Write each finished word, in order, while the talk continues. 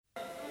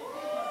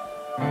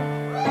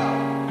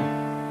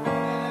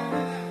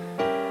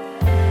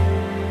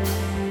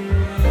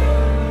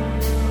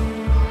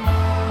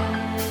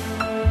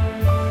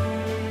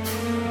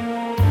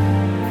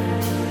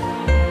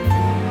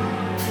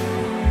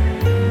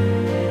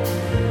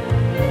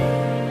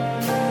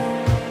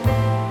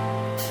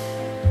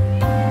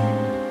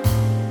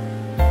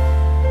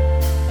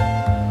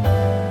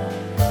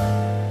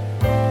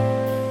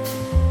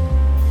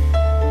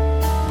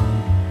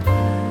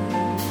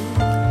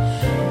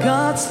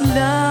God's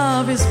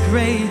love is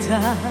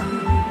greater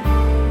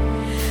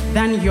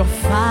than your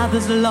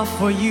father's love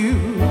for you.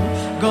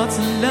 God's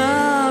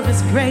love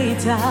is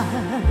greater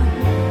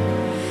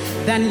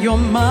than your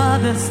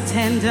mother's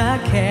tender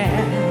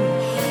care,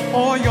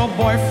 or your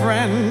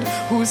boyfriend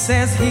who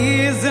says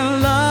he's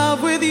in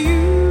love with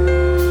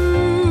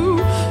you.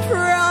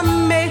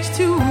 From age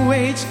to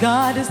age,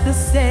 God is the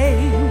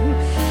same,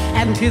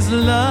 and his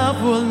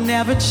love will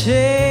never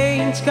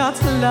change.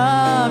 God's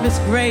love is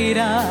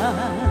greater,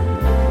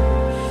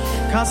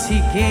 'cause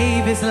he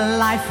gave his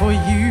life for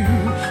you.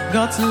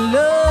 God's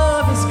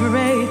love is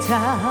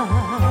greater,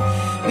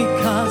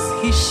 because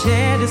he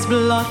shed his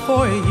blood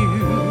for you.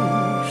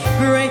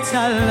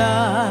 Greater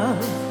love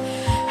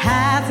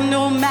hath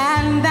no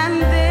man than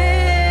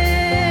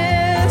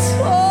this,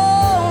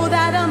 oh,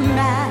 that a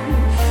man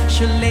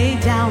should lay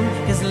down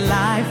his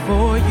life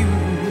for you.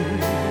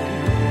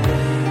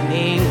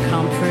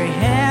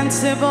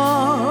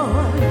 Incomprehensible,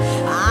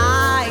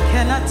 I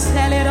cannot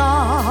tell it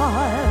all.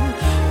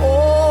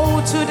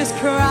 Oh, to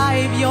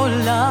describe your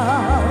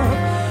love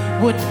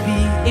would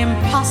be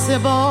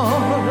impossible.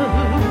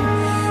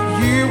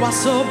 You are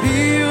so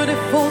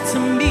beautiful to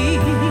me,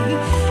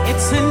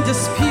 it's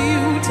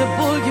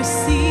indisputable, you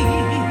see.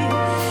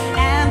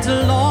 And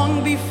long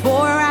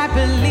before I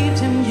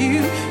believed in you,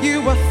 you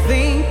were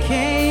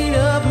thinking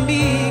of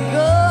me.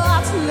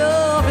 God's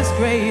love is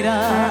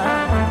greater.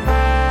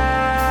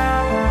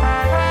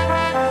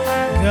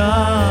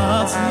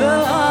 God's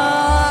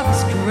love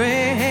is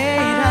greater.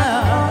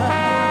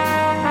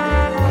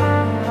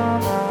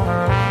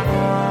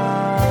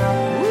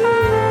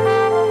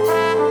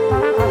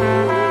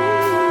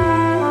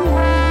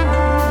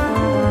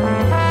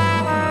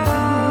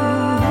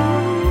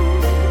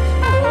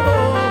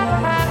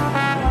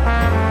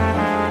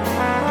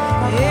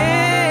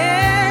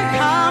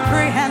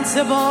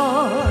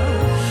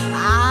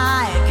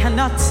 I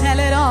cannot tell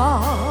it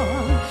all.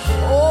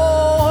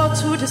 Oh,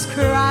 to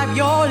describe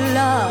your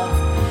love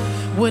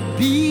would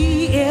be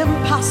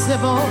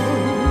impossible.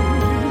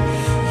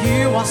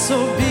 You are so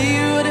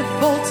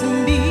beautiful to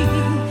me,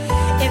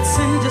 it's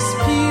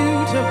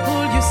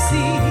indisputable, you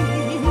see.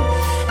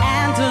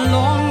 And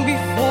long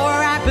before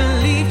I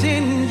believed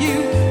in you,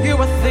 you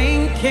were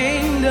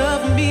thinking of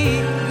me.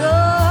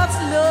 God's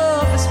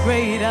love is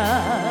greater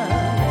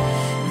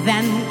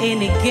than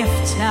any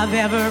gift I've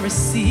ever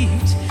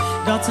received.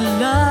 God's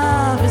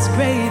love is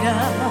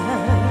greater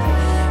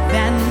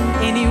than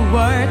any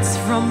words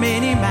from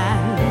any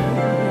man.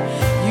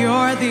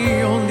 You're the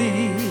only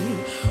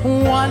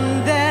one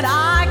that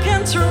I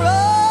can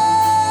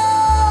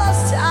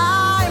trust.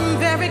 I'm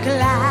very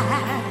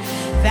glad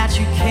that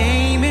you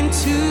came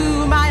into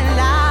my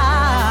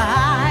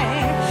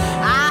life.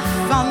 I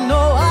found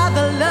no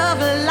other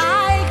love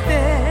like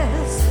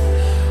this,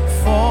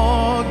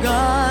 for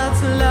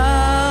God's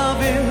love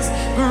is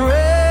greater.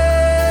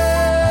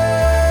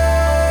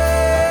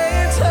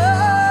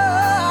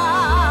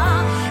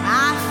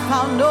 I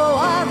found no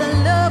other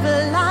love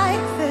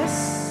like this,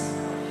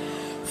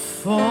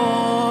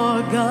 for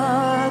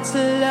God's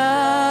love